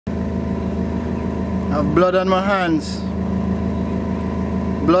I have blood on my hands.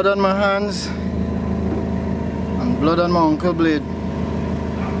 Blood on my hands. And blood on my uncle blade.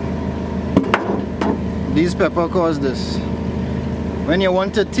 These pepper caused this. When you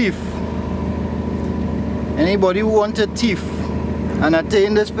want a thief, anybody who wants a thief, and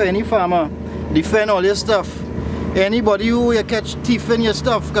attain this for any farmer, defend all your stuff. Anybody who you catch thief in your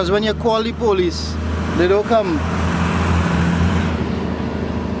stuff, because when you call the police, they don't come.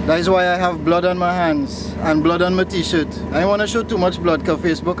 That is why I have blood on my hands and blood on my t-shirt. I don't want to show too much blood because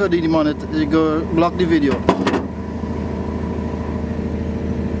Facebook will they go block the video.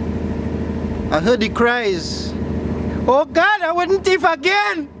 I heard the cries. Oh God, I wouldn't thief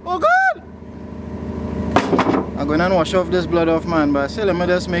again! Oh God! I'm going to wash off this blood off, man, but I said let me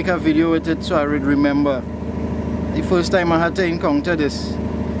just make a video with it so I would remember. The first time I had to encounter this.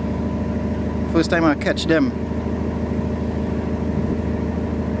 First time I catch them.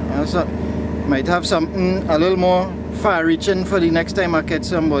 So, might have something a little more far-reaching for the next time I catch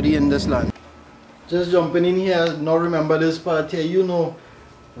somebody in this land. Just jumping in here, not remember this part here. You know,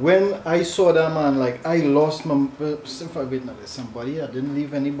 when I saw that man, like I lost my. Wait now, there's somebody. I didn't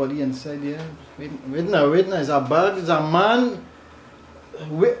leave anybody inside here. Wait now, it's a bag. It's a man.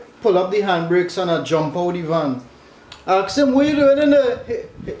 Pull up the handbrakes and I jump out the van. I asked him, what you doing in there?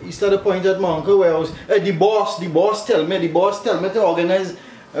 He started pointing at my uncle where I was. The boss tell me to organize.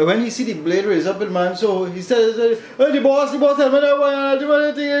 When he see the blade raise up, man, so he said, the boss tell me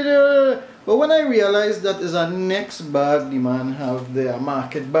that. But when I realized that is a next bag the man have there, a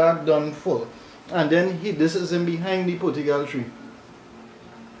market bag done full. And then this is him behind the Portugal tree.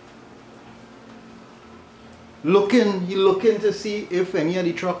 He looking to see if any of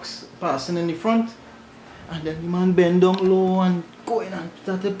the trucks passing in the front. And then the man bend down low and go in and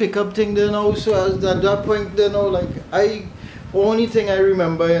start to pick up things there now. So at that point there now, like only thing I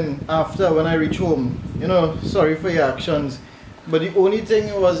remember after when I reach home, you know, sorry for your actions, but the only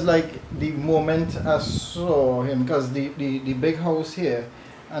thing was like the moment I saw him, because the big house here,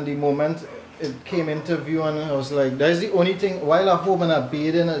 and the moment it came into view, and I was like, that's the only thing, while at home and I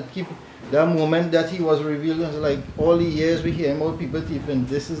bathed and I keep that moment that he was revealed. I was like, all the years we hear about people thieving,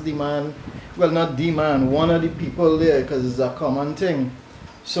 this is the man, well not the man, one of the people there, because it's a common thing.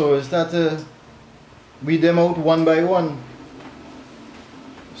 So it's that weed them out one by one.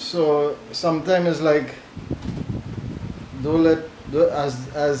 So sometimes it's like,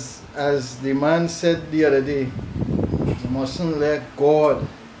 as the man said the other day, you mustn't let God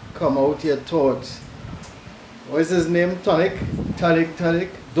come out your thoughts. What is his name? Tonic.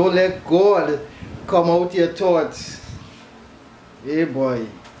 Don't let God come out your thoughts. Hey boy,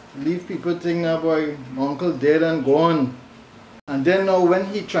 leave people think now, boy, uncle dead and gone. And then now when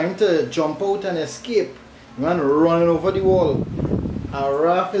he trying to jump out and escape, man running over the wall. I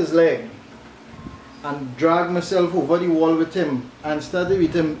wrap his leg and drag myself over the wall with him and started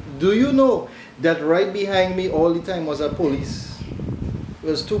with him. Do you know that right behind me all the time was a police?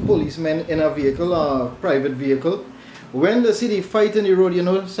 There was two policemen in a vehicle, a private vehicle. When they see the fight in the road, you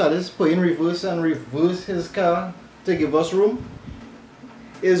know, started putting reverse and reverse his car to give us room.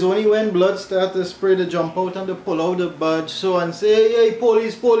 It's only when blood started to spray, they jump out and they pull out the badge so and say, hey,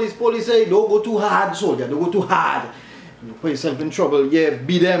 police, hey, don't go too hard, soldier, don't go too hard. You put yourself in trouble, yeah,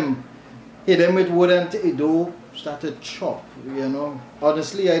 beat them, hit them with wood and do start to chop, you know.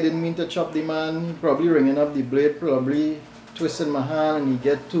 Honestly, I didn't mean to chop the man. He probably ringing up the blade, probably twisting my hand, and he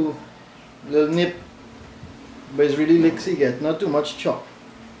get too little nip. But it's really licks he get, not too much chop.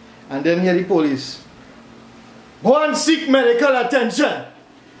 And then here the police. Go and seek medical attention.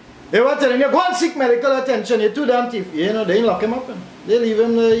 They were telling you, go and seek medical attention. You're too damn thief. You know, they ain't lock him up. They leave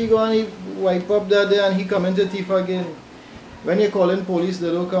him there, he go and he wipe up that there and he come into thief again. When you're calling police,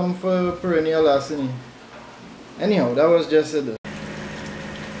 they don't come for perennial larceny. Anyhow, that was just it.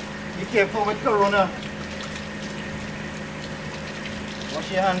 Be careful with corona.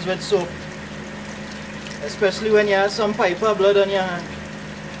 Wash your hands with soap. Especially when you have some piper blood on your hand.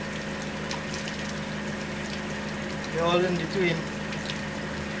 You're all in between.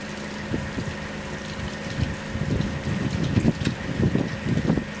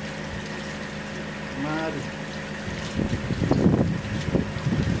 Mad.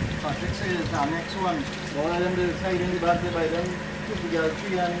 Patrick says the next one. All of them they hide in the back there by them to the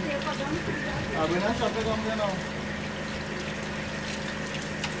tree and we're not shot at them there now.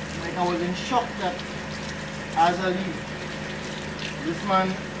 Like I was in shock that as I leave, this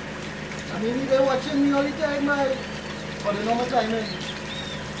man, I mean they're watching me all the time, but they know my timing.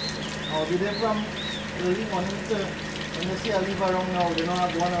 I'll be there from early morning to when they see I leave around now, they don't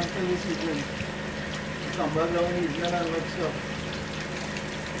have one until this evening. Come back down in the evening and look stuff.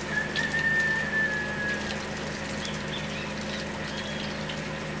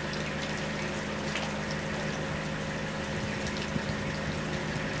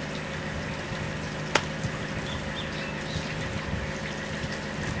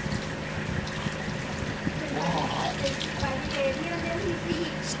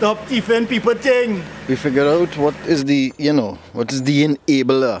 Stop thieving people thing. We figured out what is the, what is the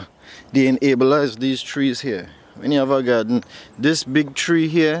enabler. The enabler is these trees here. When you have a garden, this big tree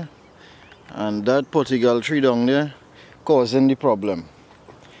here and that Portugal tree down there causing the problem.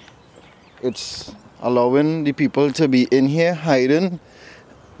 It's allowing the people to be in here hiding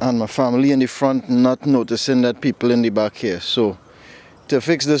and my family in the front not noticing that people in the back here. So to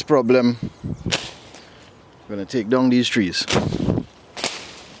fix this problem, we're gonna take down these trees.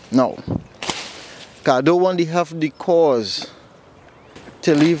 Now, I don't want to have the cause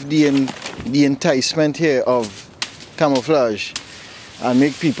to leave the enticement here of camouflage and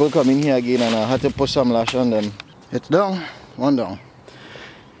make people come in here again, and I had to put some lash on them. It's down, one down.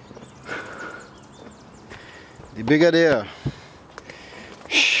 The bigger they are,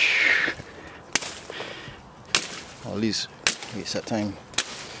 all these waste of time.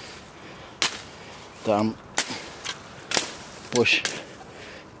 Damn. Push.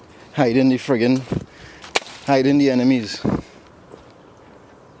 Hiding the enemies.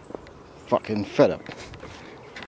 Fucking fed up.